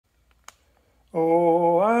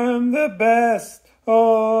Oh, I'm the best.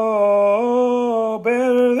 Oh,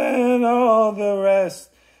 better than all the rest.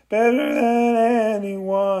 Better than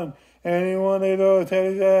anyone Little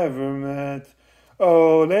Teddy's ever met.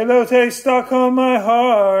 Oh, Little Teddy stuck on my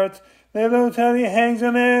heart. Little Teddy hangs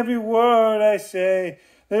on every word I say.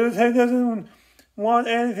 Little Teddy doesn't want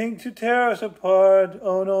anything to tear us apart.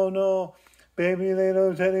 Oh, no, no. Baby,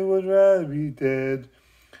 Little Teddy would rather be dead.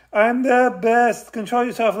 I'm the best. Control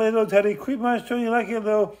yourself, Little Teddy. Creep my show you like it,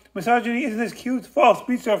 though. Misogyny isn't this cute. False.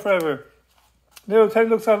 Beats her forever. Little Teddy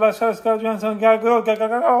looks at last shot, Scott Johnson, gotta go.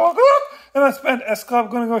 And I spent a Scott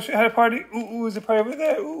gonna go at a party. Ooh, is a party over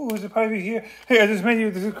there? Ooh, is a party here? Hey, I just made you.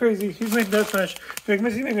 This is crazy. He's made that smash. Drake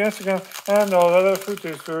Missy made me Instagram. And all the other fruit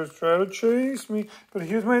tasters try to chase me. But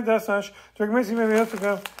here's my death smash. Drake Missy made me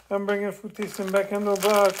Instagram. I'm bringing fruit tasting back in the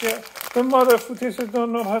box. Yeah. The mother fruit tasters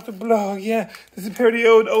don't know how to blog. Yeah. This is parody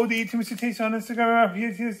ode to Mr. Taster on Instagram.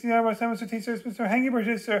 Mr. Taster, Mr. Hangy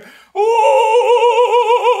Producer. Ooh,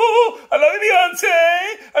 I love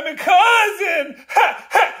Beyonce. I'm your cousin. Ha,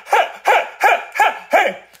 ha, ha, ha, ha,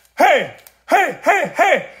 ha.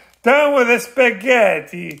 Hey. Down with the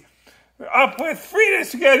spaghetti. Up with freedom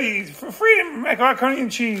spaghettis. For freedom macaroni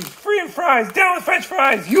and cheese. Freedom fries. Down with French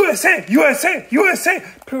fries. USA.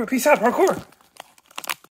 Peace out, parkour.